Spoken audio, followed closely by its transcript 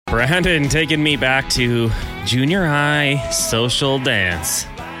Brandon taking me back to junior high social dance.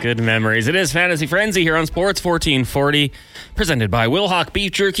 Good memories. It is Fantasy Frenzy here on Sports 1440, presented by Wilhauk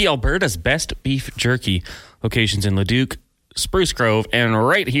Beef Jerky, Alberta's best beef jerky. Locations in Leduc, Spruce Grove, and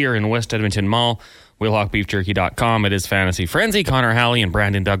right here in West Edmonton Mall. WilhaukBeefJerky.com. It is Fantasy Frenzy. Connor Halley and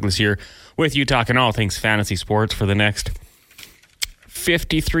Brandon Douglas here with you, talking all things fantasy sports for the next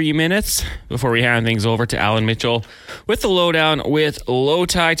 53 minutes before we hand things over to Alan Mitchell with the lowdown with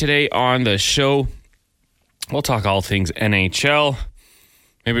Lowtie. Today on the show, we'll talk all things NHL.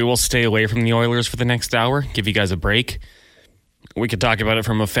 Maybe we'll stay away from the Oilers for the next hour, give you guys a break. We could talk about it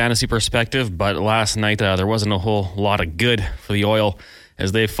from a fantasy perspective, but last night there wasn't a whole lot of good for the Oil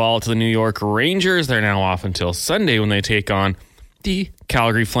as they fall to the New York Rangers. They're now off until Sunday when they take on the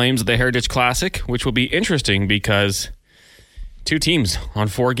Calgary Flames at the Heritage Classic, which will be interesting because two teams on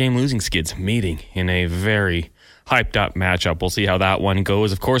 4-game losing skids meeting in a very hyped-up matchup. We'll see how that one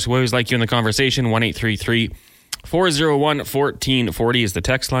goes. Of course, we always like you in the conversation. 1-833-401-1440 is the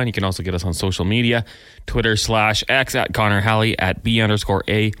text line. You can also get us on social media. Twitter/X at Connor Halley, at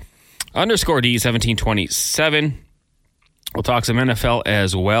B_A_D1727. We'll talk some NFL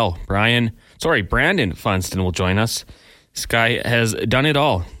as well. Brandon Funston will join us. This guy has done it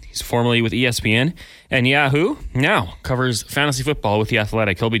all. He's formerly with ESPN and Yahoo. Now covers fantasy football with The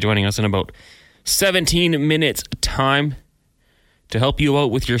Athletic. He'll be joining us in about 17 minutes time to help you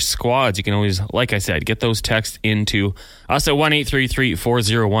out with your squads. You can always, like I said, get those texts into us at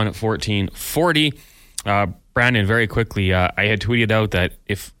 1-833-401-1440. Brandon, very quickly, I had tweeted out that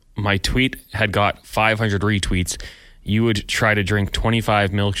if my tweet had got 500 retweets, you would try to drink 25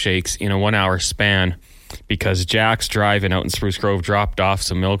 milkshakes in a 1-hour span because Jack's Drive-In out in Spruce Grove dropped off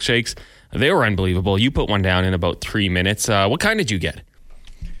some milkshakes. They were unbelievable. You put one down in about 3 minutes. What kind did you get?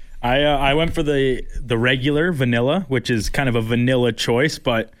 I went for the regular vanilla, which is kind of a vanilla choice,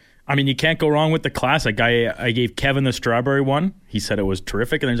 but I mean, you can't go wrong with the classic. I gave Kevin the strawberry one. He said it was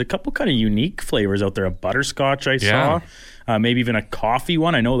terrific, and there's a couple kind of unique flavors out there. A butterscotch I saw, maybe even a coffee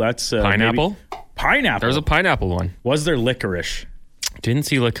one. I know that's pineapple. Pineapple. There's a pineapple one. Was there licorice? Didn't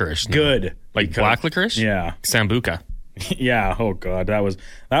see licorice. No. Good. Like black licorice? Yeah. Sambuca. Yeah. Oh God, that was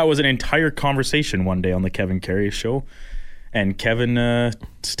an entire conversation one day on the Kevin Carey show. And Kevin, that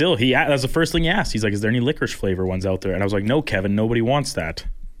was the first thing he asked. He's like, is there any licorice flavor ones out there? And I was like, no, Kevin, nobody wants that.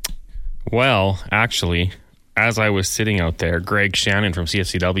 Well, actually, as I was sitting out there, Greg Shannon from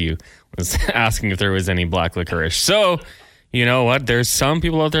CFCW was asking if there was any black licorice. So, you know what? There's some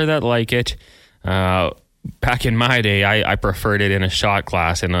people out there that like it. Back in my day, I preferred it in a shot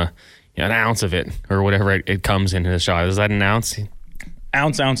glass, in an ounce of it, or whatever it comes in a shot. Is that an ounce?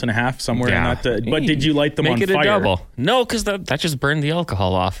 Ounce and a half, somewhere in that. But did you light them on fire? Make it a double. No, because that just burned the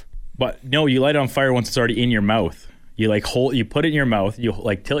alcohol off. But no, you light it on fire once it's already in your mouth. You you put it in your mouth, you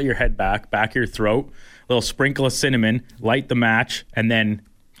tilt your head back of your throat, a little sprinkle of cinnamon, light the match, and then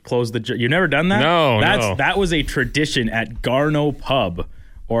close the... You've never done that? No. That was a tradition at Garno Pub,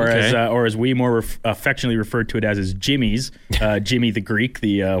 or as we more affectionately referred to it as is Jimmy's. Jimmy the Greek,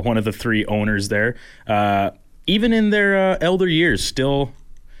 the one of the three owners there. Even in their elder years, still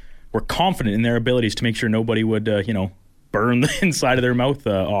were confident in their abilities to make sure nobody would, burn the inside of their mouth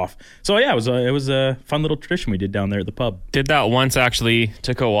off. So yeah, it was a fun little tradition we did down there at the pub. Did that once, actually.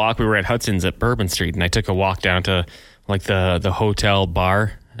 Took a walk. We were at Hudson's at Bourbon Street, and I took a walk down to like the hotel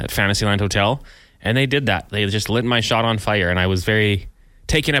bar at Fantasyland Hotel, and they did that. They just lit my shot on fire, and I was very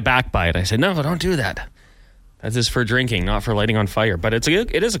taken aback by it. I said, no, don't do that. That's just for drinking, not for lighting on fire. But it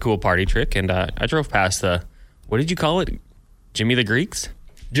is a cool party trick, and I drove past what did you call it? Jimmy the Greeks?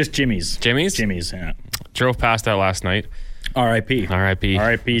 Just Jimmy's. Jimmy's? Jimmy's, yeah. Drove past that last night. R.I.P. R.I.P.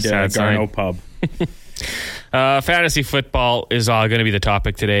 R.I.P. to Garno Pub. Fantasy football is going to be the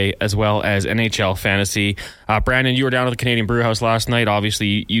topic today, as well as NHL fantasy. Brandon, you were down at the Canadian Brewhouse last night.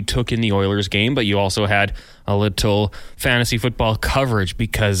 Obviously, you took in the Oilers game, but you also had a little fantasy football coverage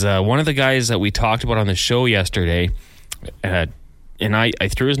because one of the guys that we talked about on the show yesterday, and I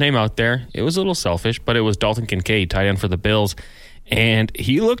threw his name out there. It was a little selfish, but it was Dalton Kincaid, tight end for the Bills. And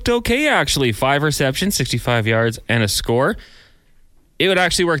he looked okay, actually. 5 receptions, 65 yards, and a score. It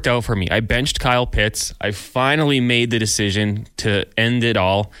actually worked out for me. I benched Kyle Pitts. I finally made the decision to end it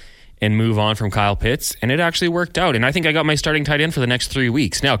all and move on from Kyle Pitts, and it actually worked out. And I think I got my starting tight end for the next 3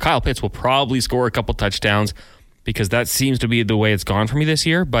 weeks. Now, Kyle Pitts will probably score a couple touchdowns because that seems to be the way it's gone for me this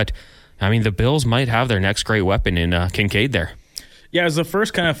year. But, I mean, the Bills might have their next great weapon in Kincaid there. Yeah, it was the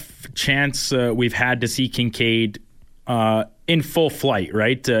first kind of chance we've had to see Kincaid in full flight,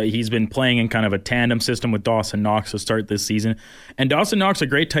 right? He's been playing in kind of a tandem system with Dawson Knox to start this season. And Dawson Knox, a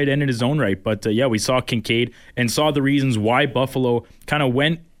great tight end in his own right. But yeah, we saw Kincaid and saw the reasons why Buffalo kind of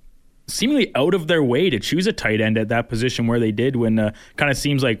went seemingly out of their way to choose a tight end at that position where they did, when kind of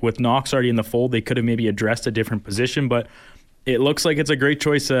seems like with Knox already in the fold, they could have maybe addressed a different position. But it looks like it's a great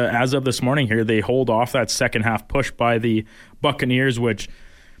choice as of this morning here. They hold off that second half push by the Buccaneers, which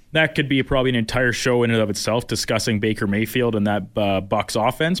that could be probably an entire show in and of itself, discussing Baker Mayfield and that Bucs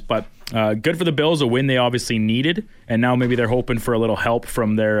offense. But good for the Bills, a win they obviously needed. And now maybe they're hoping for a little help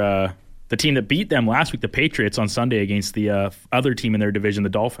from their the team that beat them last week, the Patriots, on Sunday against the other team in their division, the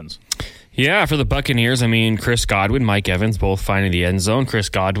Dolphins. Yeah, for the Buccaneers, I mean, Chris Godwin, Mike Evans, both finding the end zone. Chris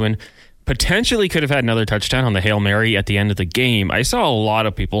Godwin potentially could have had another touchdown on the Hail Mary at the end of the game. I saw a lot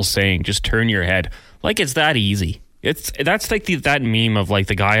of people saying, just turn your head. Like it's that easy. That's like that meme of like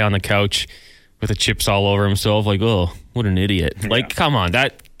the guy on the couch with the chips all over himself. Like, oh, what an idiot. Yeah. Like, come on.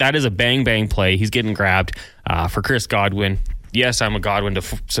 That is a bang play. He's getting grabbed for Chris Godwin. Yes, I'm a Godwin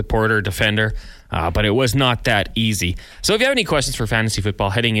supporter, defender, but it was not that easy. So if you have any questions for fantasy football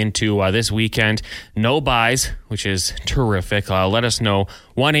heading into this weekend, no buys, which is terrific. Let us know.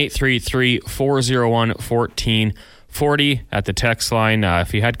 1-833-401-1440 at the text line.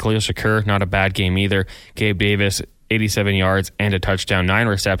 If you had Khalil Shakur, not a bad game either. Gabe Davis, 87 yards and a touchdown, 9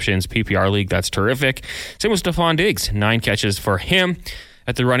 receptions. PPR league, that's terrific. Same with Stephon Diggs, 9 catches for him.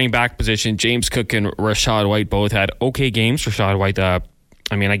 At the running back position, James Cook and Rachaad White both had okay games. Rachaad White, I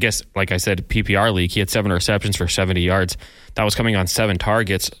guess, like I said, PPR league, he had 7 receptions for 70 yards. That was coming on 7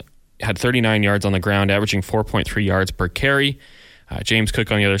 targets. Had 39 yards on the ground, averaging 4.3 yards per carry. James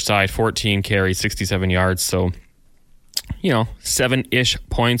Cook on the other side, 14 carries, 67 yards. So, 7-ish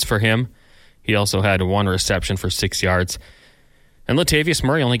points for him. He also had 1 reception for 6 yards. And Latavius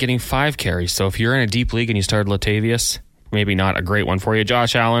Murray only getting 5 carries. So if you're in a deep league and you started Latavius, maybe not a great one for you.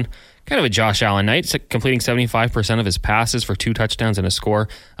 Josh Allen, kind of a Josh Allen night, completing 75% of his passes for 2 touchdowns and a score.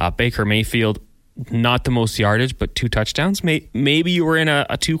 Baker Mayfield, not the most yardage, but 2 touchdowns. Maybe you were in a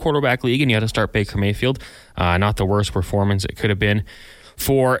 2-quarterback league and you had to start Baker Mayfield. Not the worst performance it could have been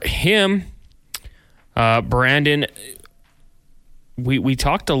for him. Brandon, we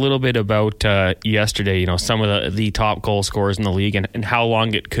talked a little bit about yesterday, some of the top goal scorers in the league and how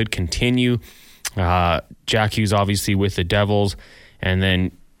long it could continue. Jack Hughes obviously with the Devils, and then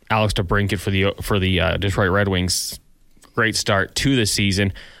Alex DeBrincat for the Detroit Red Wings. Great start to the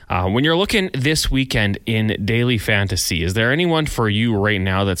season. When you're looking this weekend in daily fantasy, is there anyone for you right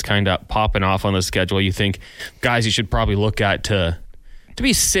now that's kind of popping off on the schedule you think, guys, you should probably look at to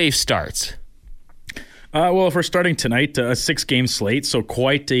be safe starts? Well, if we're starting tonight, a 6-game slate, so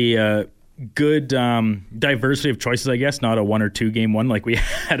quite a good diversity of choices, I guess. Not a 1 or 2 game one like we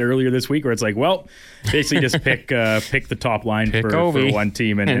had earlier this week, where it's like, well, basically just pick the top line for one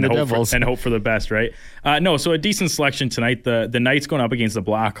team and hope for the best, right? No, so a decent selection tonight. The Knights going up against the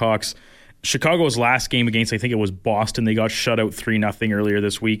Blackhawks. Chicago's last game against, I think it was Boston, they got shut out 3-0 earlier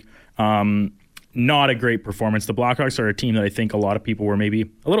this week. Not a great performance. The Blackhawks are a team that I think a lot of people were maybe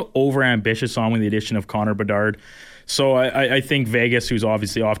a little over-ambitious on with the addition of Connor Bedard. So I think Vegas, who's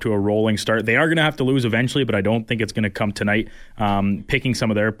obviously off to a rolling start, they are going to have to lose eventually, but I don't think it's going to come tonight. Picking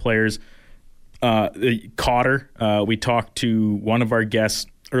some of their players. Cotter, we talked to one of our guests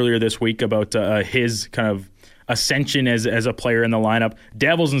earlier this week about his kind of ascension as a player in the lineup.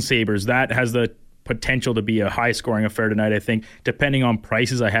 Devils and Sabres, that has the potential to be a high-scoring affair tonight, I think, depending on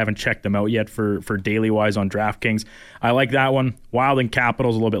prices. I haven't checked them out yet for daily-wise on DraftKings. I like that one. Wild and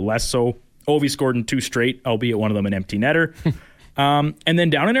Capitals, a little bit less so. Ovi scored in 2 straight, albeit one of them an empty netter. And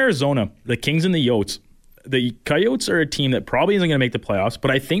then down in Arizona, the Kings and the Yotes. The Coyotes are a team that probably isn't going to make the playoffs,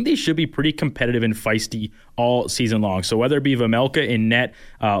 but I think they should be pretty competitive and feisty all season long. So whether it be Vejmelka in net,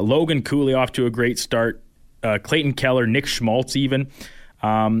 Logan Cooley off to a great start, Clayton Keller, Nick Schmaltz even,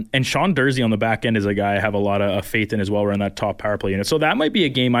 and Sean Durzi on the back end is a guy I have a lot of faith in as well. We're on that top power play unit. So that might be a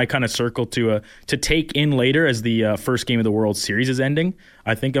game I kind of circle to take in later as the first game of the World Series is ending.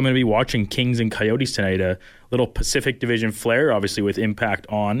 I think I'm going to be watching Kings and Coyotes tonight. A little Pacific Division flair, obviously with impact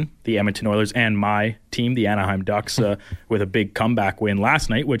on the Edmonton Oilers and my team, the Anaheim Ducks, with a big comeback win last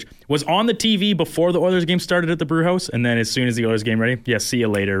night, which was on the TV before the Oilers game started at the Brewhouse. And then as soon as the Oilers game ready, see you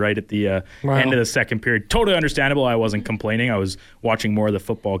later, right at the end of the second period. Totally understandable. I wasn't complaining. I was watching more of the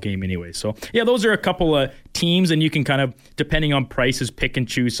football game anyway. So, yeah, those are a couple of teams, and you can kind of, depending on prices, pick and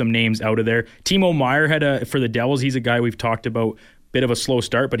choose some names out of there. Timo Meier had for the Devils, he's a guy we've talked about. Bit of a slow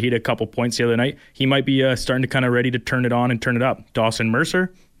start, but he had a couple points the other night. He might be starting to kind of ready to turn it on and turn it up. Dawson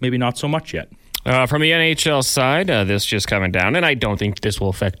Mercer, maybe not so much yet. From the NHL side, this just coming down, and I don't think this will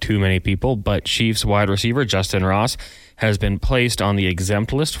affect too many people, but Chiefs wide receiver Justin Ross has been placed on the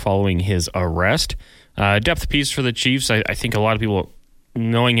exempt list following his arrest. Depth piece for the Chiefs. I think a lot of people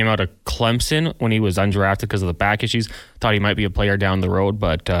knowing him out of Clemson when he was undrafted because of the back issues, thought he might be a player down the road,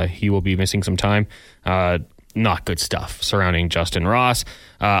 but he will be missing some time. Not good stuff surrounding Justin Ross.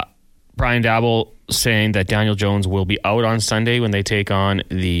 Brian Daboll saying that Daniel Jones will be out on Sunday when they take on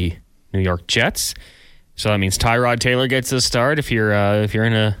the New York Jets. So that means Tyrod Taylor gets the start. If you're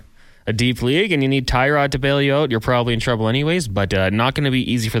in a deep league and you need Tyrod to bail you out, you're probably in trouble anyways. But not going to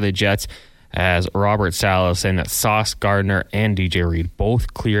be easy for the Jets, as Robert Saleh saying that Sauce Gardner and DJ Reed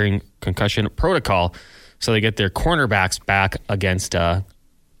both clearing concussion protocol, so they get their cornerbacks back against not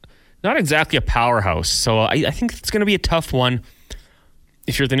exactly a powerhouse. So I think it's going to be a tough one.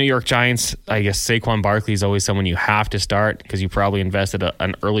 If you're the New York Giants, I guess Saquon Barkley is always someone you have to start because you probably invested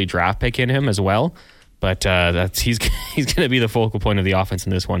an early draft pick in him as well. But he's going to be the focal point of the offense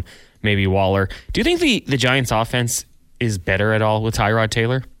in this one. Maybe Waller. Do you think the Giants' offense is better at all with Tyrod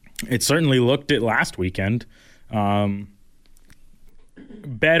Taylor? It certainly looked it last weekend. Better,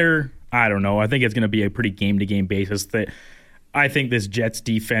 I don't know. I think it's going to be a pretty game-to-game basis. I think this Jets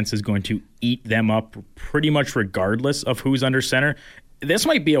defense is going to eat them up pretty much regardless of who's under center. This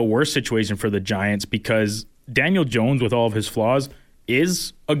might be a worse situation for the Giants because Daniel Jones, with all of his flaws,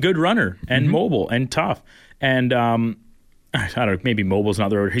 is a good runner and mobile and tough. And I don't know, maybe mobile's not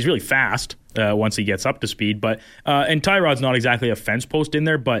the word. He's really fast once he gets up to speed. But and Tyrod's not exactly a fence post in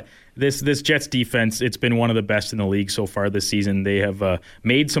there, but this Jets defense, it's been one of the best in the league so far this season. They have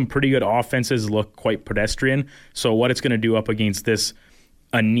made some pretty good offenses look quite pedestrian. So what it's going to do up against this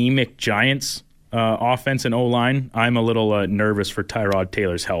anemic Giants offense and O-line, I'm a little nervous for Tyrod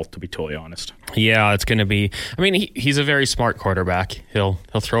Taylor's health, to be totally honest. Yeah, it's going to be. I mean, he's a very smart quarterback. He'll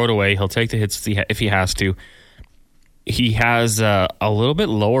throw it away. He'll take the hits if he has to. He has a little bit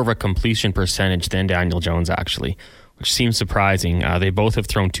lower of a completion percentage than Daniel Jones, actually, which seems surprising. They both have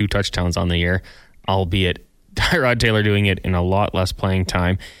thrown 2 touchdowns on the year, albeit Tyrod Taylor doing it in a lot less playing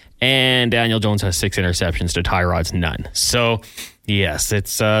time. And Daniel Jones has 6 interceptions to Tyrod's none. So, yes,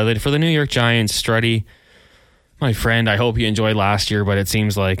 it's for the New York Giants. Strutty, my friend, I hope you enjoyed last year, but it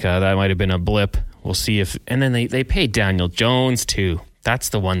seems like that might have been a blip. We'll see if... And then they paid Daniel Jones, too. That's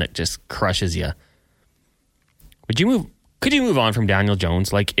the one that just crushes you. Could you move on from Daniel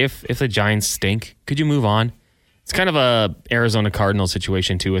Jones? Like, if the Giants stink, could you move on? It's kind of a Arizona Cardinals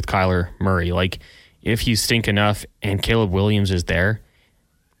situation, too, with Kyler Murray. Like, if you stink enough and Caleb Williams is there,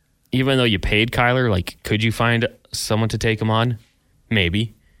 even though you paid Kyler, like, could you find someone to take him on?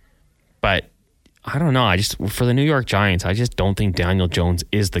 Maybe. But I don't know. For the New York Giants, I just don't think Daniel Jones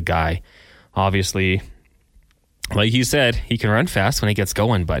is the guy. Obviously, like you said, he can run fast when he gets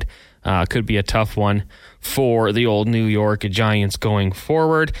going, but could be a tough one for the old New York Giants going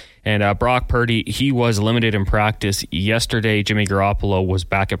forward. And Brock Purdy, he was limited in practice yesterday. Jimmy Garoppolo was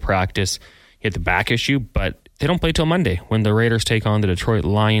back at practice. He had the back issue, but they don't play till Monday when the Raiders take on the Detroit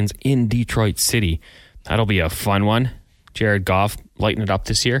Lions in Detroit City. That'll be a fun one. Jared Goff lighten it up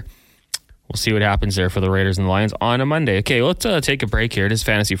this year. We'll see what happens there for the Raiders and the Lions on a Monday. Okay, let's take a break here. It is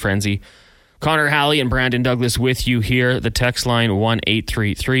Fantasy Frenzy. Connor Halley and Brandon Douglas with you here. The text line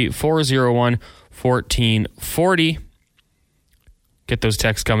 1-833-401-1440. Get those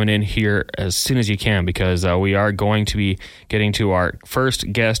texts coming in here as soon as you can because we are going to be getting to our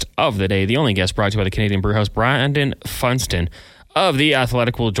first guest of the day. The only guest brought to you by the Canadian Brewhouse, Brandon Funston of The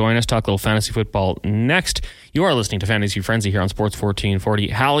Athletic will join us, talk a little fantasy football next. You are listening to Fantasy Frenzy here on Sports 1440.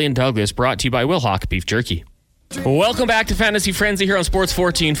 Halley and Douglas brought to you by Wilhauk Beef Jerky. Welcome back to Fantasy Frenzy here on Sports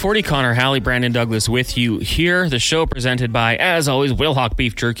 1440. Connor Halley, Brandon Douglas with you here. The show presented by, as always, Wilhauk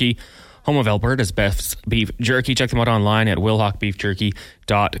Beef Jerky, home of Alberta's best beef jerky. Check them out online at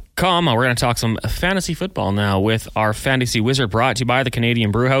wilhaukbeefjerky.com. We're going to talk some fantasy football now with our fantasy wizard brought to you by the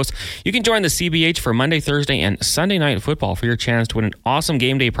Canadian Brewhouse. You can join the CBH for Monday, Thursday, and Sunday night football for your chance to win an awesome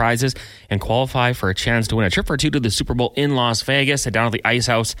game day prizes and qualify for a chance to win a trip or two to the Super Bowl in Las Vegas. Head down to the Ice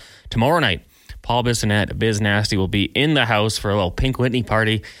House tomorrow night. Paul Bissonnette, Biz Nasty will be in the house for a little Pink Whitney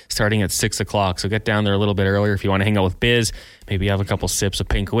party starting at 6 o'clock. So get down there a little bit earlier if you want to hang out with Biz. Maybe have a couple sips of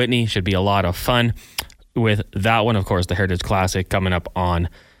Pink Whitney. Should be a lot of fun with that one. Of course, the Heritage Classic coming up on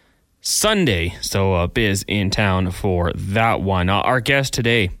Sunday. So Biz in town for that one. Our guest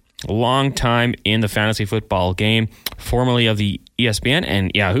today, long time in the fantasy football game, formerly of the ESPN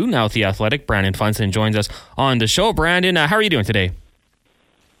and Yahoo, now with The Athletic, Brandon Funston joins us on the show. Brandon, how are you doing today?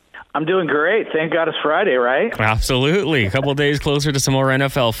 I'm doing great. Thank God it's Friday, right? Absolutely. A couple of days closer to some more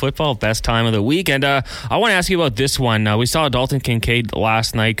NFL football. Best time of the week. And I want to ask you about this one. We saw Dalton Kincaid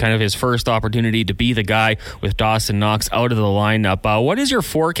last night, kind of his first opportunity to be the guy with Dawson Knox out of the lineup. What is your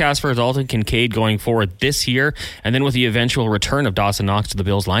forecast for Dalton Kincaid going forward this year and then with the eventual return of Dawson Knox to the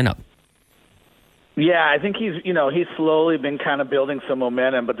Bills lineup? Yeah, I think he's slowly been kind of building some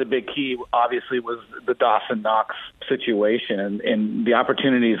momentum, but the big key obviously was the Dawson Knox situation and the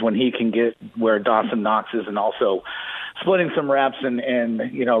opportunities when he can get where Dawson Knox is and also splitting some reps and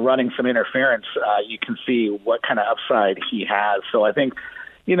running some interference, you can see what kind of upside he has. So I think,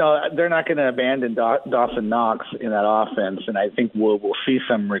 they're not going to abandon Dawson Knox in that offense, and I think we'll see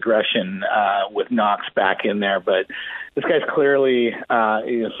some regression with Knox back in there. But this guy's clearly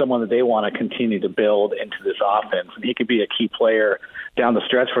someone that they want to continue to build into this offense, and he could be a key player down the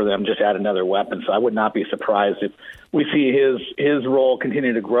stretch for them, just add another weapon. So I would not be surprised if we see his role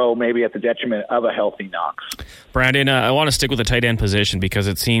continue to grow, maybe at the detriment of a healthy Knox. Brandon, I want to stick with the tight end position because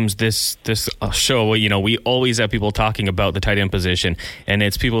it seems this show, we always have people talking about the tight end position, and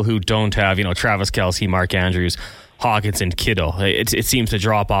it's people who don't have, Travis Kelce, Mark Andrews, Hawkinson, Kittle. It seems to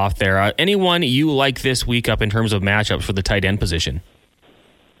drop off there. Anyone you like this week up in terms of matchups for the tight end position?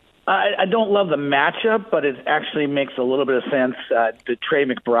 I don't love the matchup, but it actually makes a little bit of sense. The Trey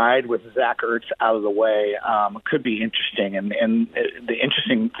McBride with Zach Ertz out of the way could be interesting. And the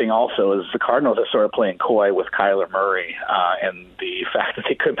interesting thing also is the Cardinals are sort of playing coy with Kyler Murray and the fact that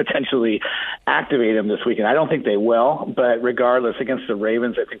they could potentially activate him this weekend. I don't think they will, but regardless, against the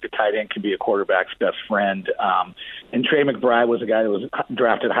Ravens, I think the tight end can be a quarterback's best friend. And Trey McBride was a guy that was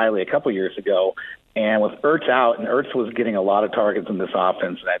drafted highly a couple years ago. And with Ertz out, and Ertz was getting a lot of targets in this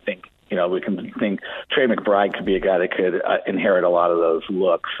offense, and I think, we can think Trey McBride could be a guy that could inherit a lot of those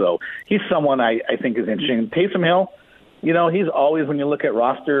looks. So he's someone I think is interesting. Taysom Hill, he's always, when you look at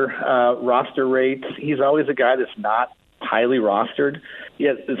roster rates, he's always a guy that's not highly rostered.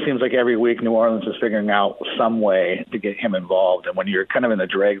 Yet it seems like every week New Orleans is figuring out some way to get him involved. And when you're kind of in the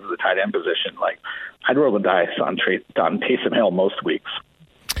dregs of the tight end position, I'd roll the dice on Taysom Hill most weeks.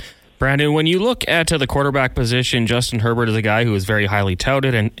 Brandon, when you look at the quarterback position, Justin Herbert is a guy who is very highly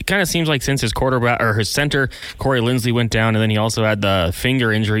touted, and it kind of seems like since his quarterback or his center, Corey Linsley, went down, and then he also had the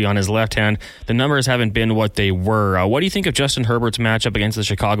finger injury on his left hand, the numbers haven't been what they were. What do you think of Justin Herbert's matchup against the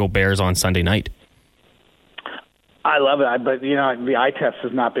Chicago Bears on Sunday night? I love it, but the eye test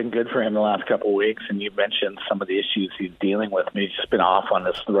has not been good for him the last couple of weeks, and you mentioned some of the issues he's dealing with. He's just been off on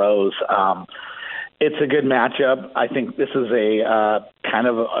his throws. It's a good matchup. I think this is a kind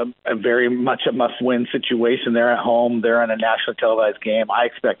of a very much a must-win situation. They're at home. They're in a nationally televised game. I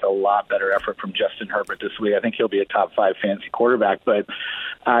expect a lot better effort from Justin Herbert this week. I think he'll be a top 5 fantasy quarterback. But,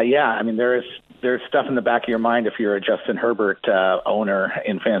 there's stuff in the back of your mind if you're a Justin Herbert owner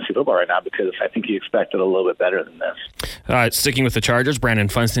in fantasy football right now, because I think you expected a little bit better than this. Sticking with the Chargers, Brandon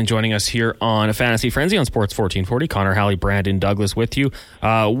Funston joining us here on Fantasy Frenzy on Sports 1440. Connor Halley, Brandon Douglas with you.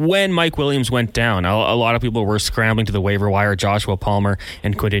 When Mike Williams went down, a lot of people were scrambling to the waiver wire. Joshua Palmer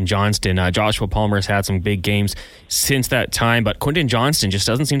and Quentin Johnston. Joshua Palmer has had some big games since that time, but Quentin Johnston just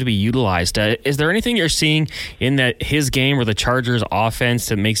doesn't seem to be utilized. Is there anything you're seeing in his game or the Chargers offense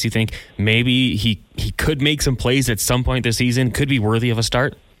that makes you think maybe he could make some plays at some point this season, could be worthy of a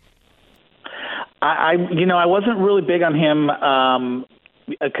start? I wasn't really big on him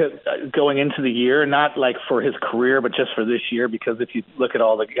going into the year, not like for his career, but just for this year, because if you look at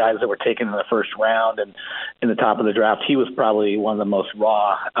all the guys that were taken in the first round and in the top of the draft, he was probably one of the most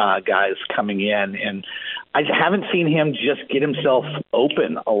raw guys coming in. And I haven't seen him just get himself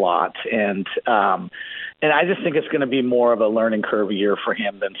open a lot. And I just think it's going to be more of a learning curve year for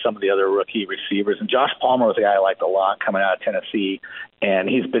him than some of the other rookie receivers. And Josh Palmer was a guy I liked a lot coming out of Tennessee, and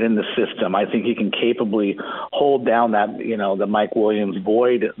he's been in the system. I think he can capably hold down that, the Mike Williams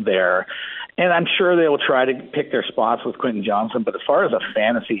void there. And I'm sure they will try to pick their spots with Quentin Johnson. But as far as a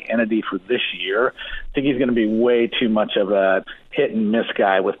fantasy entity for this year, I think he's going to be way too much of a hit and miss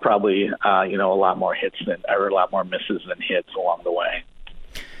guy with probably, a lot more a lot more misses than hits along the way.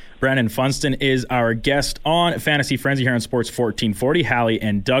 Brandon Funston is our guest on Fantasy Frenzy here on Sports 1440. Halley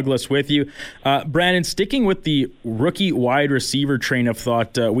and Douglas with you. Brandon, sticking with the rookie wide receiver train of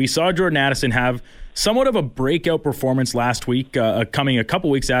thought, we saw Jordan Addison have somewhat of a breakout performance last week, coming a couple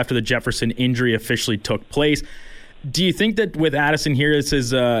weeks after the Jefferson injury officially took place. Do you think that with Addison here, this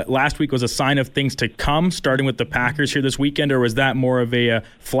is last week was a sign of things to come, starting with the Packers here this weekend, or was that more of a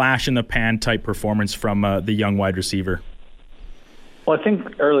flash in the pan type performance from the young wide receiver? Well, I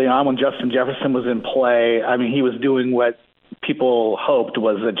think early on when Justin Jefferson was in play, he was doing what people hoped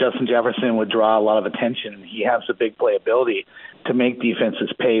was that Justin Jefferson would draw a lot of attention. He has the big playability to make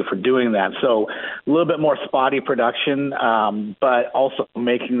defenses pay for doing that. So a little bit more spotty production, but also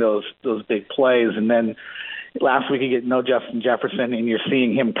making those big plays. And then, last week you get no Justin Jefferson, and you're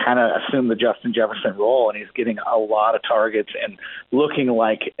seeing him kind of assume the Justin Jefferson role, and he's getting a lot of targets and looking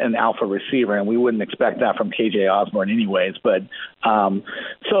like an alpha receiver, and we wouldn't expect that from KJ Osborne anyways. But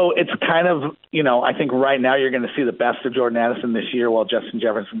so it's kind of, I think right now you're going to see the best of Jordan Addison this year while Justin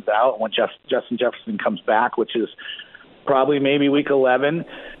Jefferson's out. When Justin Jefferson comes back, which is probably maybe week 11,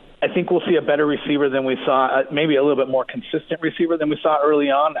 I think we'll see a better receiver than we saw, maybe a little bit more consistent receiver than we saw early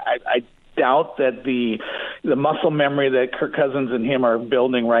on. I doubt that the muscle memory that Kirk Cousins and him are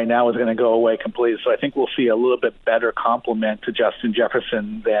building right now is going to go away completely. So I think we'll see a little bit better complement to Justin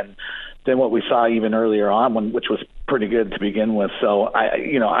Jefferson than what we saw even earlier on, which was pretty good to begin with. So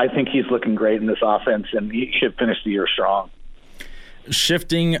I think he's looking great in this offense, and he should finish the year strong.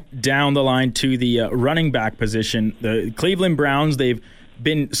 Shifting down the line to the running back position, the Cleveland Browns, they've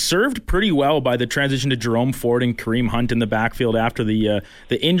been served pretty well by the transition to Jerome Ford and Kareem Hunt in the backfield after the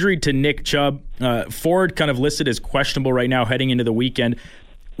injury to Nick Chubb. Ford kind of listed as questionable right now heading into the weekend.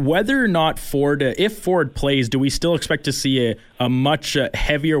 Whether or not if Ford plays, do we still expect to see a much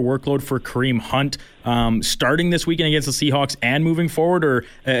heavier workload for Kareem Hunt starting this weekend against the Seahawks and moving forward? Or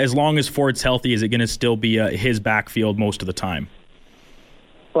as long as Ford's healthy, is it going to still be his backfield most of the time?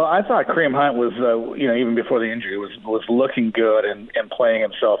 Well, I thought Kareem Hunt was, even before the injury, was looking good and playing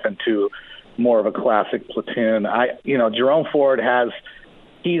himself into more of a classic platoon. Jerome Ford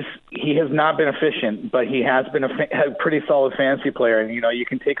he has not been efficient, but he has been a pretty solid fantasy player. And you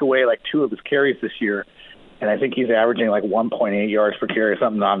can take away like 2 of his carries this year, and I think he's averaging like 1.8 yards per carry,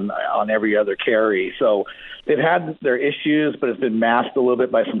 something on every other carry. So they've had their issues, but it's been masked a little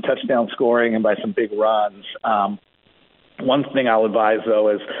bit by some touchdown scoring and by some big runs. One thing I'll advise, though,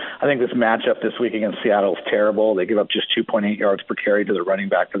 is I think this matchup this week against Seattle is terrible. They give up just 2.8 yards per carry to the running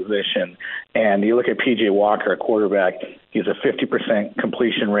back position. And you look at P.J. Walker, a quarterback, he's a 50%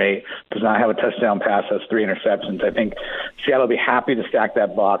 completion rate, does not have a touchdown pass, has 3 interceptions. I think Seattle will be happy to stack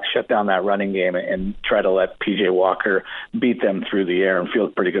that box, shut down that running game, and try to let P.J. Walker beat them through the air and feel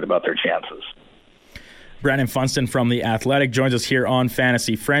pretty good about their chances. Brandon Funston from The Athletic joins us here on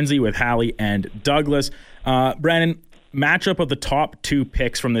Fantasy Frenzy with Hallie and Douglas. Brandon, matchup of the top 2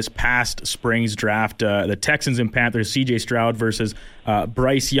 picks from this past spring's draft, the Texans and Panthers, C.J. Stroud versus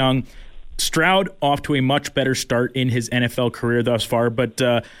Bryce Young. Stroud off to a much better start in his NFL career thus far, but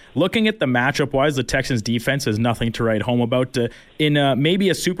looking at the matchup-wise, the Texans' defense has nothing to write home about. In maybe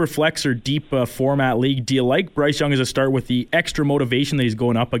a super flex or deep format league, do you like Bryce Young as a start with the extra motivation that he's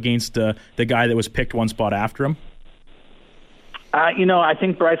going up against the guy that was picked one spot after him? I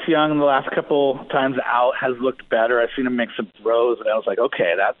think Bryce Young the last couple times out has looked better. I've seen him make some throws, and I was like,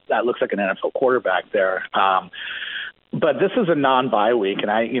 okay, that looks like an NFL quarterback there. But this is a non-bye week,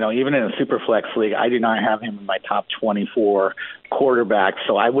 and even in a super flex league, I do not have him in my top 24 quarterbacks,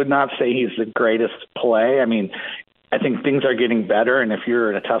 so I would not say he's the greatest play. I mean, I think things are getting better, and if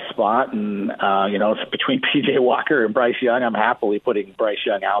you're in a tough spot and, it's between P.J. Walker and Bryce Young, I'm happily putting Bryce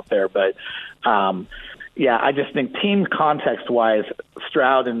Young out there. But, I just think team context-wise,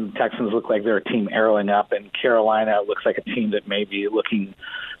 Stroud and Texans look like they're a team arrowing up, and Carolina looks like a team that may be looking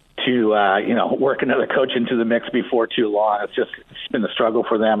to, work another coach into the mix before too long. It's been a struggle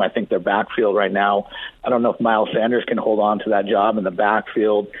for them. I think their backfield right now, I don't know if Miles Sanders can hold on to that job in the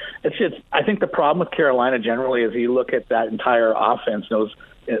backfield. I think the problem with Carolina generally is you look at that entire offense, those,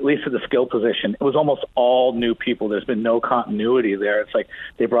 at least at the skill position, it was almost all new people. There's been no continuity there. It's like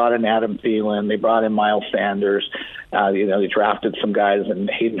they brought in Adam Thielen, they brought in Miles Sanders, they drafted some guys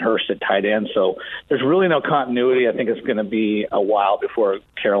and Hayden Hurst at tight end. So there's really no continuity. I think it's going to be a while before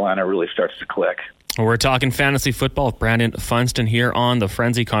Carolina really starts to click. We're talking fantasy football with Brandon Funston here on The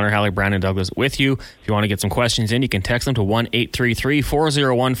Frenzy. Connor Hallie, Brandon Douglas with you. If you want to get some questions in, you can text them to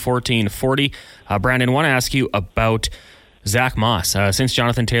 1-833-401-1440. Brandon, I want to ask you about Zach Moss. Since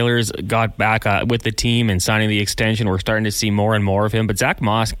Jonathan Taylor's got back with the team and signing the extension, we're starting to see more and more of him. But Zach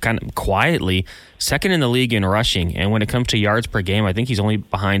Moss kind of quietly second in the league in rushing. And when it comes to yards per game, I think he's only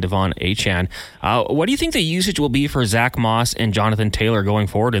behind Devon Achane. What do you think the usage will be for Zach Moss and Jonathan Taylor going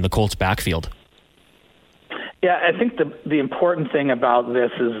forward in the Colts backfield? Yeah, I think the important thing about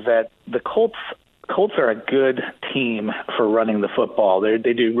this is that the Colts are a good team for running the football. They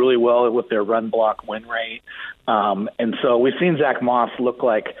do really well with their run block win rate. And so we've seen Zach Moss look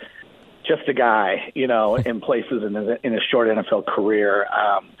like just a guy, in places in his short NFL career.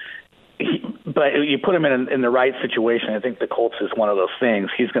 But you put him in the right situation, I think the Colts is one of those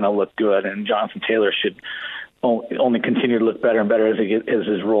things. He's going to look good, and Jonathan Taylor should only continue to look better and better as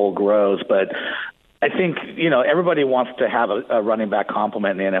his role grows. But I think, everybody wants to have a running back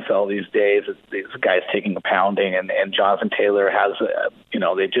complement in the NFL these days. These guys taking a pounding, and Jonathan Taylor has,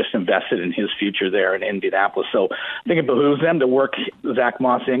 they just invested in his future there in Indianapolis. So I think it behooves them to work Zach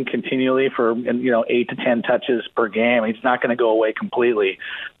Moss in continually for, 8 to 10 touches per game. He's not going to go away completely,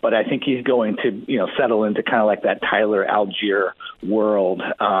 but I think he's going to, settle into kind of like that Tyler Algier world,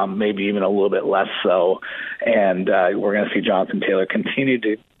 maybe even a little bit less so. And we're going to see Jonathan Taylor continue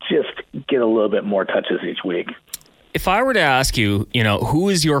to just get a little bit more touches each week. If I were to ask you, who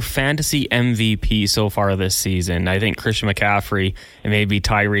is your fantasy MVP so far this season? I think Christian McCaffrey and maybe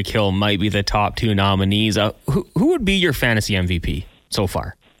Tyreek Hill might be the top two nominees. Who would be your fantasy MVP so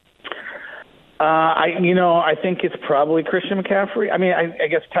far? I think it's probably Christian McCaffrey. I mean, I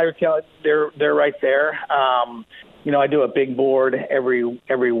guess Tyreek Hill, they're right there. I do a big board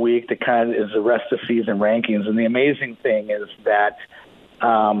every week that kind of is the rest of season rankings, and the amazing thing is that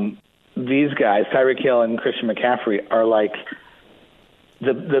these guys, Tyreek Hill and Christian McCaffrey, are like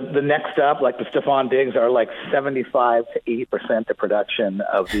the next up, like the Stephon Diggs, are like 75 to 80% the production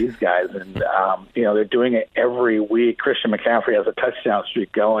of these guys, and they're doing it every week. Christian McCaffrey has a touchdown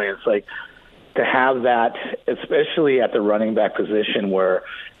streak going. It's like to have that, especially at the running back position, where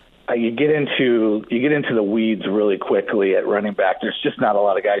you get into the weeds really quickly at running back. There's just not a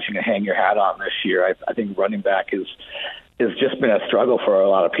lot of guys you can hang your hat on this year. I think running back has just been a struggle for a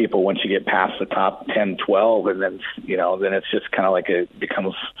lot of people once you get past the top 10, 12, and then it's just kind of like it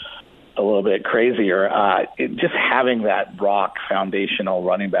becomes a little bit crazier. Just having that rock foundational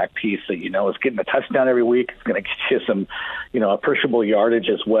running back piece that is getting a touchdown every week, it's going to get you some, appreciable yardage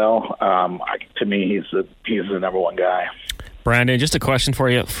as well. To me, he's the number one guy. Brandon, just a question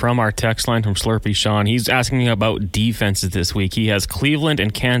for you from our text line from Slurpee Sean. He's asking about defenses this week. He has Cleveland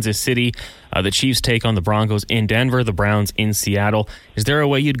and Kansas City. The Chiefs take on the Broncos in Denver, the Browns in Seattle. Is there a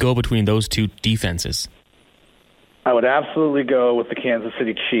way you'd go between those two defenses? I would absolutely go with the Kansas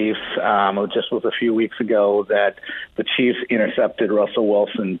City Chiefs. It just was a few weeks ago that the Chiefs intercepted Russell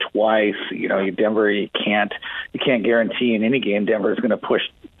Wilson twice. Denver, you can't guarantee in any game Denver is going to push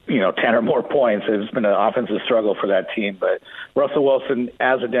 10 or more points. It's been an offensive struggle for that team. But Russell Wilson,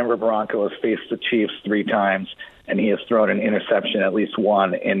 as a Denver Bronco, has faced the Chiefs 3 times, and he has thrown an interception, at least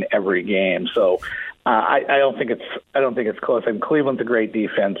one, in every game. So I don't think it's close. And Cleveland's a great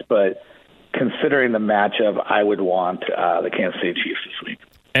defense, but considering the matchup, I would want the Kansas City Chiefs this week.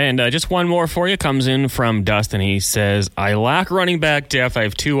 And just one more for you comes in from Dustin. He says, I lack running back depth. I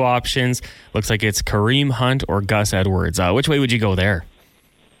have 2 options. Looks like it's Kareem Hunt or Gus Edwards. Which way would you go there?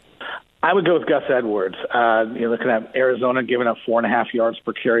 I would go with Gus Edwards. You're looking at Arizona giving up 4.5 yards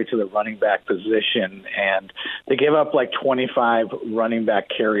per carry to the running back position, and they give up like 25 running back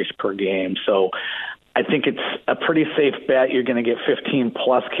carries per game. So I think it's a pretty safe bet. You're going to get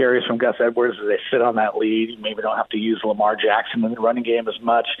 15-plus carries from Gus Edwards as they sit on that lead. You maybe don't have to use Lamar Jackson in the running game as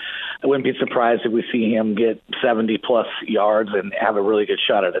much. I wouldn't be surprised if we see him get 70-plus yards and have a really good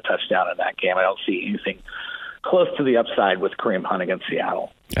shot at a touchdown in that game. I don't see anything close to the upside with Kareem Hunt against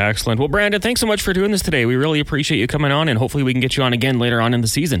Seattle. Excellent. Well, Brandon, thanks so much for doing this today. We really appreciate you coming on, and hopefully we can get you on again later on in the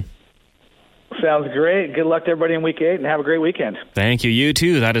season. Sounds great. Good luck to everybody in Week 8, and have a great weekend. Thank you. You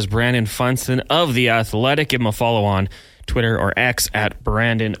too. That is Brandon Funston of The Athletic. Give him a follow on Twitter or X at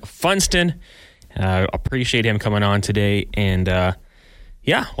Brandon Funston. Appreciate him coming on today, and we'll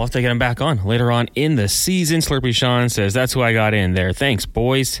have to get him back on later on in the season. Slurpee Sean says, that's who I got in there. Thanks,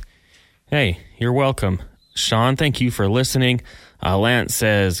 boys. Hey, you're welcome. Sean, thank you for listening. Lance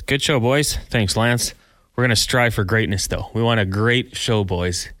says, good show, boys. Thanks, Lance. We're going to strive for greatness, though. We want a great show,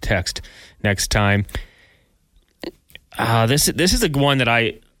 boys. Text next time. This is a one that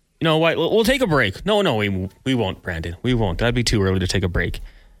you know what? We'll take a break. No, we won't, Brandon. We won't. That'd be too early to take a break.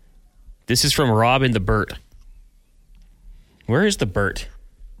 This is from Robin the Burt. Where is the Burt,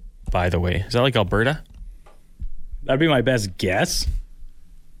 by the way? Is that like Alberta? That'd be my best guess.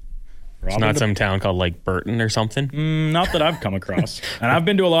 It's not some town called like Burton or something? Not that I've come across. And I've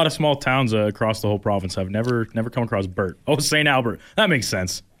been to a lot of small towns across the whole province. I've never come across Burt. Oh, St. Albert. That makes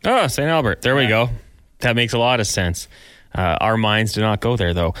sense. Oh, St. Albert. There we go. That makes a lot of sense. Our minds do not go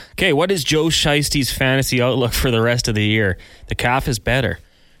there, though. Okay, what is Joe Shiesty's fantasy outlook for the rest of the year? The calf is better.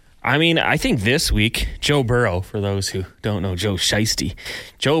 I mean, I think this week, Joe Burrow, for those who don't know Joe Shiesty,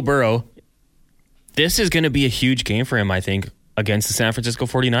 Joe Burrow, this is going to be a huge game for him, I think, against the San Francisco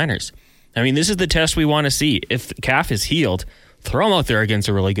 49ers. I mean, this is the test we want to see. If the calf is healed, throw him out there against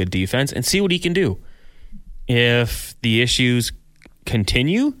a really good defense and see what he can do. If the issues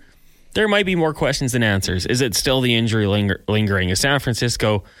continue, there might be more questions than answers. Is it still the injury lingering? Is San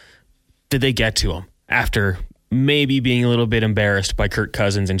Francisco, did they get to him after maybe being a little bit embarrassed by Kirk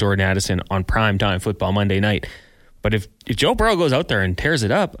Cousins and Jordan Addison on primetime football Monday night. But if Joe Burrow goes out there and tears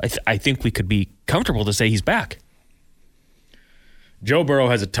it up, I think we could be comfortable to say he's back. Joe Burrow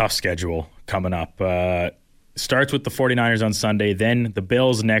has a tough schedule coming up. Starts with the 49ers on Sunday, then the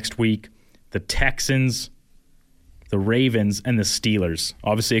Bills next week, the Texans, the Ravens, and the Steelers.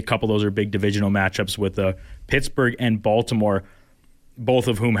 Obviously, a couple of those are big divisional matchups with Pittsburgh and Baltimore, both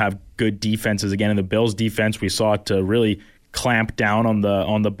of whom have good defenses. Again, in the Bills' defense, we saw it really clamp down on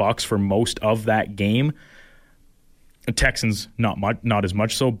the Bucs for most of that game. The Texans, not as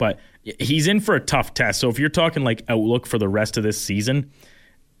much so, but he's in for a tough test. So if you're talking like outlook for the rest of this season,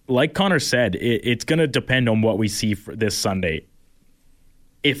 like Connor said, it's going to depend on what we see for this Sunday.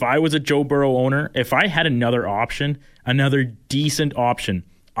 If I was a Joe Burrow owner, if I had another option, another decent option,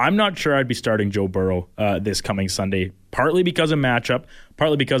 I'm not sure I'd be starting Joe Burrow this coming Sunday, partly because of matchup,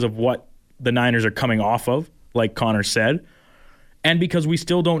 partly because of what the Niners are coming off of, like Connor said, and because we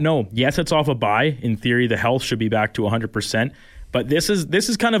still don't know. Yes, it's off a bye. In theory, the health should be back to 100%, but this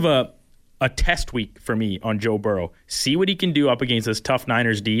is kind of a test week for me on Joe Burrow. See what he can do up against this tough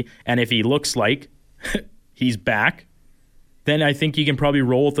Niners D, and if he looks like he's back, then I think you can probably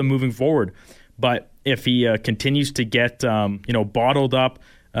roll with him moving forward. But if he continues to get bottled up,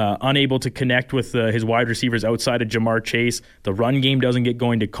 unable to connect with his wide receivers outside of Jamar Chase, the run game doesn't get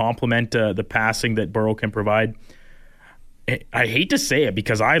going to complement the passing that Burrow can provide. I hate to say it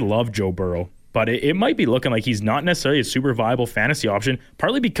because I love Joe Burrow, but it might be looking like he's not necessarily a super viable fantasy option,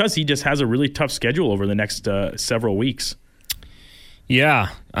 partly because he just has a really tough schedule over the next several weeks. Yeah,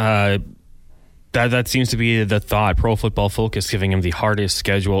 that seems to be the thought. Pro Football Focus giving him the hardest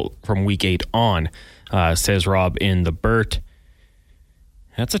schedule from Week 8 on, says Rob in the Burt.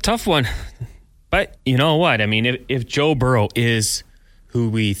 That's a tough one. But you know what? I mean, if Joe Burrow is who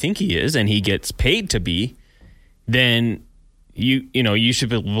we think he is and he gets paid to be, then you should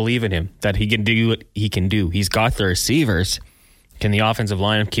believe in him that he can do what he can do. He's got the receivers. Can the offensive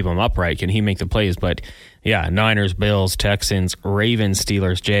line keep him upright? Can he make the plays? But yeah, Niners, Bills, Texans, Ravens,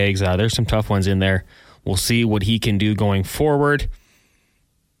 Steelers, Jags. There's some tough ones in there. We'll see what he can do going forward.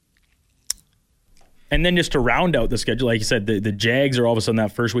 And then just to round out the schedule, like you said, the Jags are all of a sudden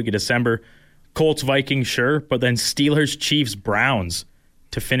that first week of December. Colts, Vikings, sure, but then Steelers, Chiefs, Browns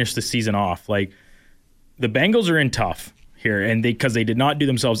to finish the season off. Like, the Bengals are in tough here, and because they did not do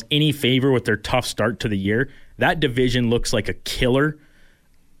themselves any favor with their tough start to the year. That division looks like a killer.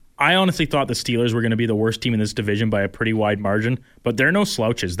 I honestly thought the Steelers were going to be the worst team in this division by a pretty wide margin, but they're no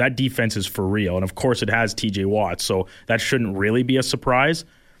slouches. That defense is for real, and of course it has TJ Watt, so that shouldn't really be a surprise.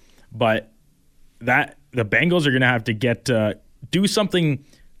 But the Bengals are going to have to get do something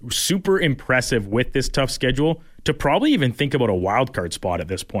super impressive with this tough schedule to probably even think about a wild card spot at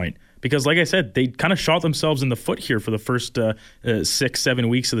this point. Because, like I said, they kind of shot themselves in the foot here for the first 6-7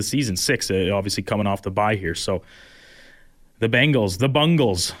 weeks of the season. 6, obviously coming off the bye here. So the Bengals, the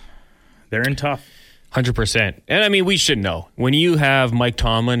Bungles, they're in tough. 100%. And I mean, we should know. When you have Mike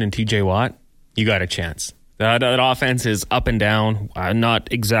Tomlin and TJ Watt, you got a chance. That offense is up and down. I'm not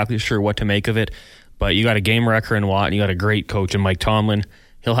exactly sure what to make of it, but you got a game wrecker in Watt, and you got a great coach in Mike Tomlin.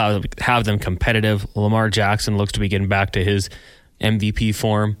 He'll have them competitive. Lamar Jackson looks to be getting back to his MVP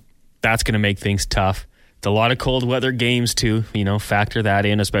form. That's going to make things tough. It's a lot of cold weather games too. Factor that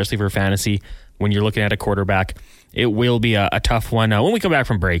in, especially for fantasy when you're looking at a quarterback. It will be a tough one. When we come back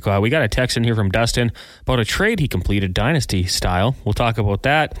from break, we got a text in here from Dustin about a trade he completed dynasty style. We'll talk about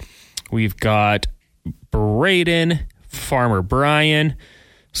that. We've got Braden, Farmer Brian,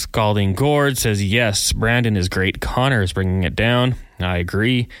 Scalding Gourd says, yes, Brandon is great. Connor is bringing it down. I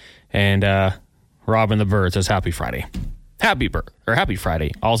agree. And Robin the Bird says, happy Friday. Happy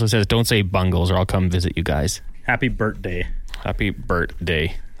Friday. Also says, don't say bungles or I'll come visit you guys. Happy birthday. Happy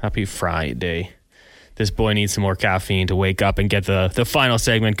birthday. Happy Friday. This boy needs some more caffeine to wake up and get the final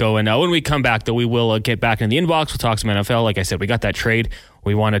segment going. When we come back, though, we will get back in the inbox. We'll talk some NFL. Like I said, we got that trade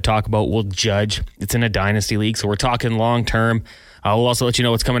we want to talk about. We'll judge. It's in a dynasty league, so we're talking long term. We'll also let you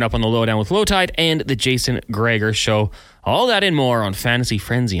know what's coming up on the Lowdown with Low Tide and the Jason Gregor Show. All that and more on Fantasy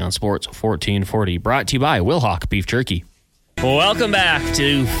Frenzy on Sports 1440. Brought to you by Wilhauk Beef Jerky. Welcome back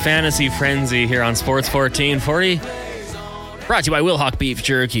to Fantasy Frenzy here on Sports 1440. Brought to you by Wilhauk Beef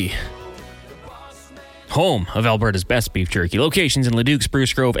Jerky. Home of Alberta's best beef jerky. Locations in Leduc,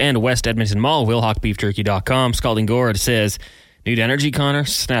 Spruce Grove, and West Edmonton Mall. WilhaukBeefJerky.com. Scalding Gourd says, need energy, Connor?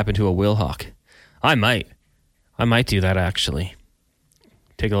 Snap into a Wilhauk. I might do that, actually.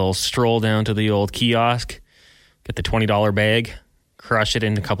 Take a little stroll down to the old kiosk, get the $20 bag, crush it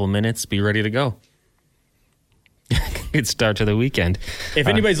in a couple minutes, be ready to go. Good start to the weekend. If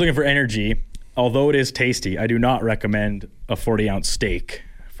anybody's looking for energy, although it is tasty, I do not recommend a 40-ounce steak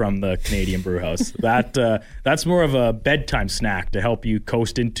from the Canadian Brewhouse. That's more of a bedtime snack to help you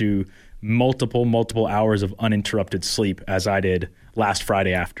coast into multiple hours of uninterrupted sleep, as I did last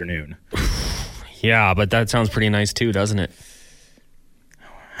Friday afternoon. Yeah, but that sounds pretty nice too, doesn't it?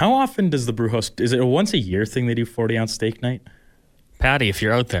 How often does the Brewhouse, is it a once a year thing they do 40-ounce steak night? Patty, if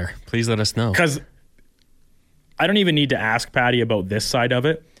you're out there, please let us know. Because I don't even need to ask Patty about this side of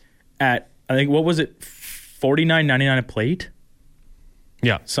it. At, I think, what was it, $49.99 a plate?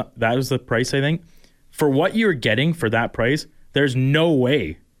 Yeah. So that was the price, I think. For what you're getting for that price, there's no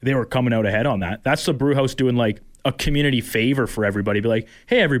way they were coming out ahead on that. That's the Brewhouse doing like a community favor for everybody. Be like,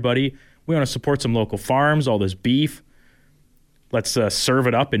 hey, everybody, we want to support some local farms, all this beef. Let's serve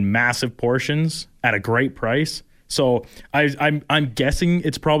it up in massive portions at a great price. So I'm guessing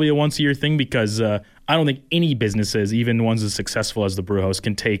it's probably a once-a-year thing because I don't think any businesses, even ones as successful as the Brewhouse,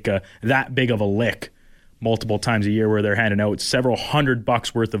 can take that big of a lick multiple times a year where they're handing out several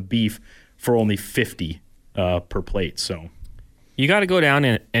 $100 worth of beef for only $50 per plate. So you got to go down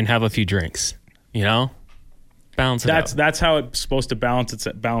and have a few drinks, you know? Balance it out. That's how it's supposed to balance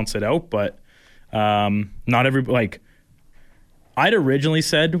it out, but not everybody, like, I'd originally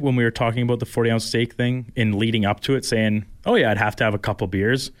said when we were talking about the 40-ounce steak thing in leading up to it, saying, oh yeah, I'd have to have a couple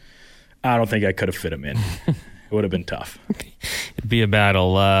beers. I don't think I could have fit them in. It would have been tough. It'd be a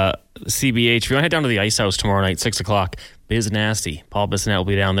battle. CBH, we want to head down to the Ice House tomorrow night, 6 o'clock. Biz Nasty. Paul Bissonnette will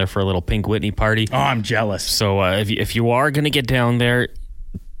be down there for a little Pink Whitney party. Oh, I'm jealous. So if you are going to get down there,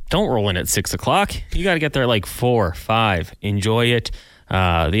 don't roll in at 6 o'clock. You got to get there at like 4, 5. Enjoy it.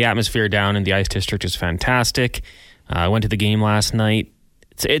 The atmosphere down in the Ice District is fantastic. I went to the game last night.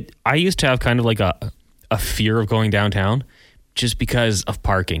 I used to have kind of like a fear of going downtown just because of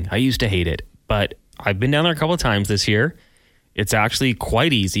parking. I used to hate it, but I've been down there a couple of times this year. It's actually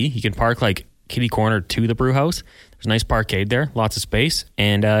quite easy. You can park like kitty corner to the Brewhouse. There's a nice parkade there, lots of space,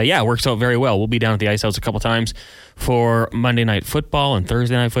 and it works out very well. We'll be down at the Ice House a couple times for Monday Night Football and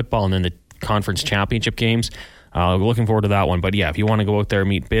Thursday Night Football, and then the conference championship games. We're looking forward to that one. But yeah, if you want to go out there and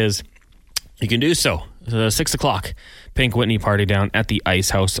meet Biz, you can do so. 6 o'clock, Pink Whitney party down at the Ice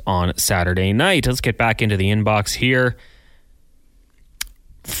House on Saturday night. Let's get back into the inbox here.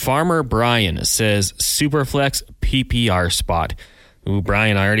 Farmer Brian says, Superflex PPR spot. Ooh,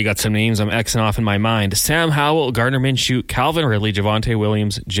 Brian, I already got some names I'm Xing off in my mind. Sam Howell, Gardner Minshew, Calvin Ridley, Javonte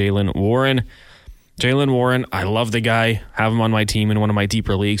Williams, Jaylen Warren. Jaylen Warren, I love the guy. Have him on my team in one of my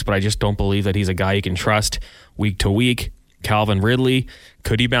deeper leagues, but I just don't believe that he's a guy you can trust week to week. Calvin Ridley,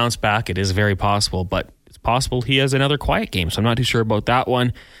 could he bounce back? It is very possible, but it's possible he has another quiet game, so I'm not too sure about that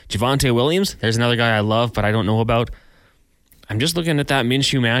one. Javonte Williams, there's another guy I love, but I don't know about. I'm just looking at that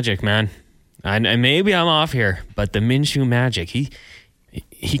Minshew magic, man. And maybe I'm off here, but the Minshew magic,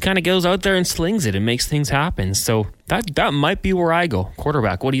 he kind of goes out there and slings it and makes things happen. So that might be where I go.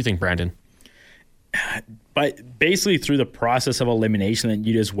 Quarterback, what do you think, Brandon? But basically through the process of elimination that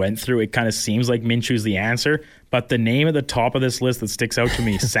you just went through, it kind of seems like Minshew's the answer. But the name at the top of this list that sticks out to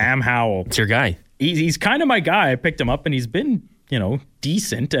me, Sam Howell. It's your guy. He's kind of my guy. I picked him up, and he's been,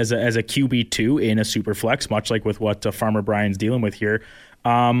 decent as a QB2 in a super flex, much like with what Farmer Brian's dealing with here.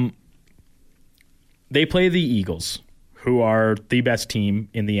 They play the Eagles, who are the best team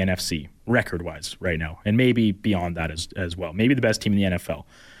in the NFC, record-wise right now, and maybe beyond that as well. Maybe the best team in the NFL.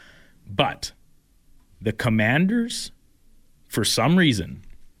 But the Commanders, for some reason,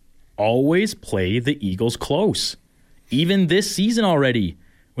 always play the Eagles close. Even this season already,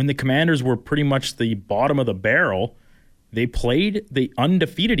 when the Commanders were pretty much the bottom of the barrel, they played the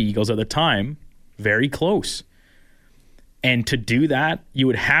undefeated Eagles at the time very close. And to do that, you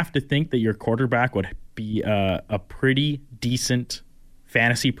would have to think that your quarterback would be a pretty decent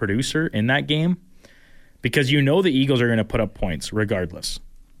fantasy producer in that game, because the Eagles are going to put up points regardless,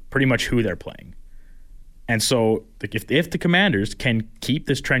 pretty much who they're playing. And so if the Commanders can keep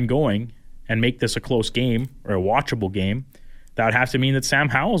this trend going and make this a close game or a watchable game, that would have to mean that Sam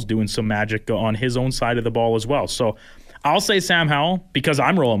Howell's doing some magic on his own side of the ball as well. So I'll say Sam Howell because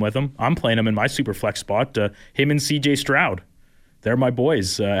I'm rolling with him. I'm playing him in my super flex spot. Him and CJ Stroud. They're my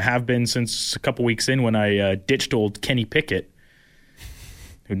boys. Have been since a couple weeks in when I ditched old Kenny Pickett,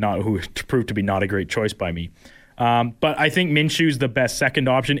 who proved to be not a great choice by me. But I think Minshew's the best second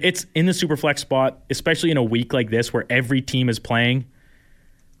option. It's in the super flex spot, especially in a week like this where every team is playing.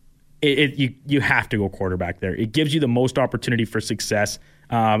 You have to go quarterback there. It gives you the most opportunity for success.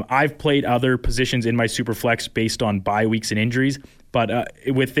 I've played other positions in my Superflex based on bye weeks and injuries, but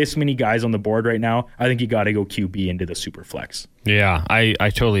with this many guys on the board right now, I think you got to go QB into the Superflex. Yeah, I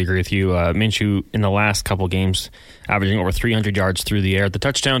totally agree with you. Minshew, in the last couple games, averaging over 300 yards through the air. The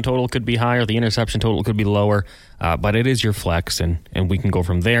touchdown total could be higher. The interception total could be lower. But it is your flex, and we can go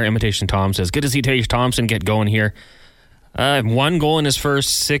from there. Imitation Tom says, good to see Tage Thompson get going here. 1 goal in his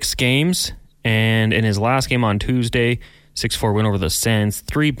first 6 games, and in his last game on Tuesday, 6-4 win over the Sens,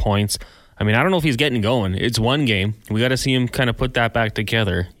 3 points. I mean, I don't know if he's getting going. It's 1 game. We got to see him kind of put that back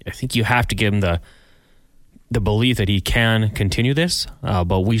together. I think you have to give him the belief that he can continue this,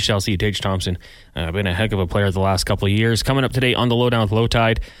 but we shall see. Tage Thompson been a heck of a player the last couple of years. Coming up today on the Lowdown with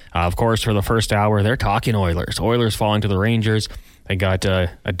Lowtide, of course, for the first hour, they're talking Oilers. Oilers falling to the Rangers. They got a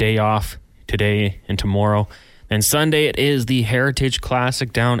day off today and tomorrow. And Sunday, it is the Heritage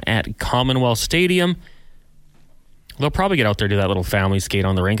Classic down at Commonwealth Stadium. They'll probably get out there, do that little family skate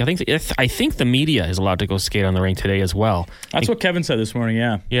on the rink. I think the media is allowed to go skate on the rink today as well. That's what Kevin said this morning,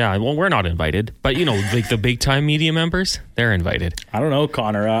 yeah. Yeah, well, we're not invited. But, like the big-time media members, they're invited. I don't know,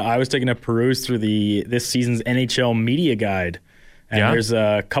 Connor. I was taking a peruse through this season's NHL media guide, and there's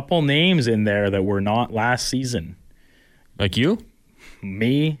a couple names in there that were not last season. Like you?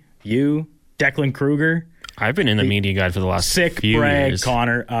 Me, you, Declan Kruger. I've been in the media guide for the last few years.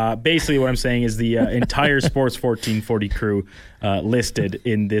 Connor. Basically, what I'm saying is the entire Sports 1440 crew listed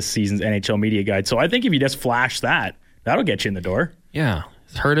in this season's NHL media guide. So I think if you just flash that, that'll get you in the door. Yeah.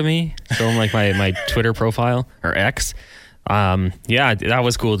 Heard of me? Show them like my Twitter profile or X. Yeah, that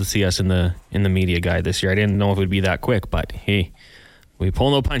was cool to see us in the media guide this year. I didn't know if it would be that quick, but hey, we pull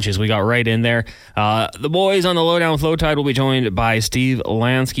no punches. We got right in there. The boys on the Lowdown with Lowtide will be joined by Steve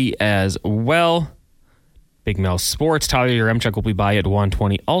Lansky as well. Big Mouth Sports. Tyler Yaremchuk will be by at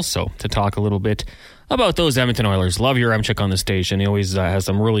 1:20 also to talk a little bit about those Edmonton Oilers. Love Yaremchuk on the station. He always has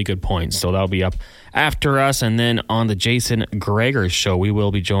some really good points, so that'll be up after us. And then on the Jason Gregor show, we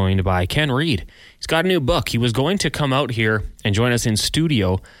will be joined by Ken Reed. He's got a new book. He was going to come out here and join us in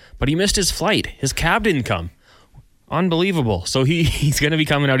studio, but he missed his flight. His cab didn't come. Unbelievable. So he's going to be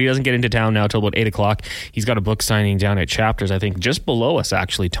coming out. He doesn't get into town now till about 8 o'clock. He's got a book signing down at Chapters, I think, just below us,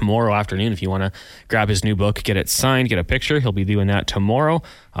 actually, tomorrow afternoon. If you want to grab his new book, get it signed, get a picture, he'll be doing that tomorrow.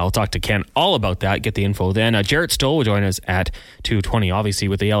 I'll talk to Ken all about that, get the info then. Jarrett Stoll will join us at 2:20, obviously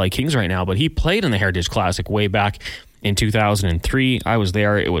with the LA Kings right now, but he played in the Heritage Classic way back in 2003. I was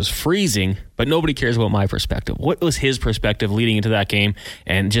there. It was freezing, but nobody cares about my perspective. What was his perspective leading into that game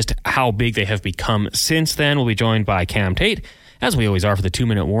and just how big they have become since then? We'll be joined by Cam Tate, as we always are, for the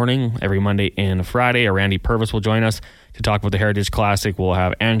 2-minute warning every Monday and Friday. Randy Purvis will join us to talk about the Heritage Classic. We'll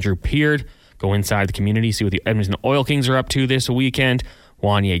have Andrew Peard go inside the community, see what the Edmonton Oil Kings are up to this weekend.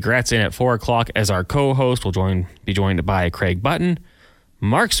 Wanye Gretzin at 4 o'clock as our co-host. We'll be joined by Craig Button,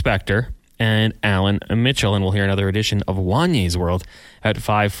 Mark Spector, and Alan Mitchell, and we'll hear another edition of Wanye's World at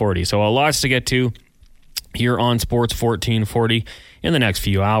 5:40. So lots to get to here on Sports 1440 in the next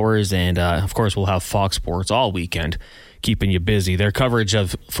few hours, and of course we'll have Fox Sports all weekend keeping you busy. Their coverage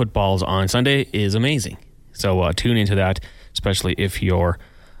of footballs on Sunday is amazing, so tune into that, especially if you're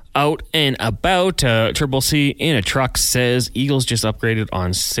out and about. Triple C in a truck says Eagles just upgraded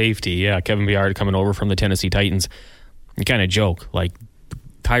on safety. Yeah, Kevin Byard coming over from the Tennessee Titans. You kind of joke, like,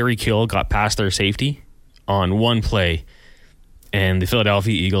 Tyreek Hill got past their safety on one play, and the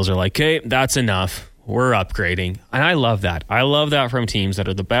Philadelphia Eagles are like, okay, that's enough. We're upgrading. And I love that. I love that from teams that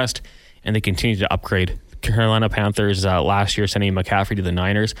are the best, and they continue to upgrade. Carolina Panthers last year sending McCaffrey to the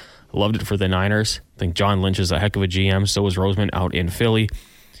Niners. Loved it for the Niners. I think John Lynch is a heck of a GM. So is Roseman out in Philly.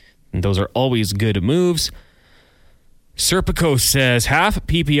 And those are always good moves. Serpico says, half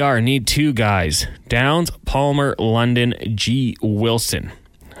PPR need 2 guys. Downs, Palmer, London, G. Wilson.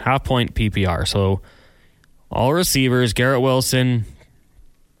 Half point PPR. So all receivers, Garrett Wilson.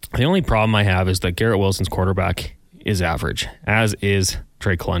 The only problem I have is that Garrett Wilson's quarterback is average, as is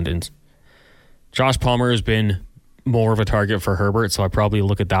Drake London's. Josh Palmer has been more of a target for Herbert, so I probably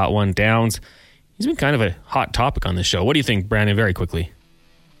look at that one. Downs, he's been kind of a hot topic on this show. What do you think, Brandon, very quickly?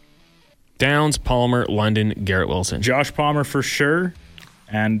 Downs, Palmer, London, Garrett Wilson. Josh Palmer for sure,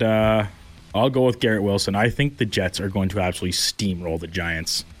 and I'll go with Garrett Wilson. I think the Jets are going to absolutely steamroll the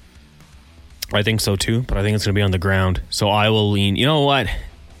Giants. I think so too, but I think it's going to be on the ground. So I will lean, you know what?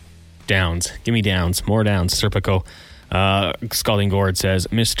 Downs. Give me Downs. More Downs. Serpico. Scalding Gourd says,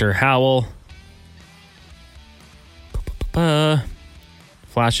 Mr. Howell.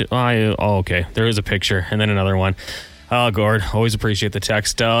 Flash it. Oh, okay. There is a picture and then another one. Oh, Gord, always appreciate the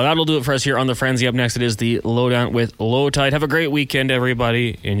text. That'll do it for us here on The Frenzy. Up next, it is the Lowdown with Low Tide. Have a great weekend,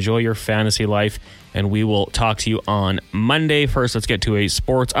 everybody. Enjoy your fantasy life, and we will talk to you on Monday. First, let's get to a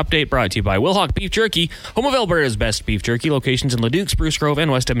sports update brought to you by Wilhauk Beef Jerky, home of Alberta's best beef jerky. Locations in Leduc, Spruce Grove, and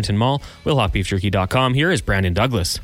West Edmonton Mall. WilhaukBeefJerky.com. Here is Brandon Douglas.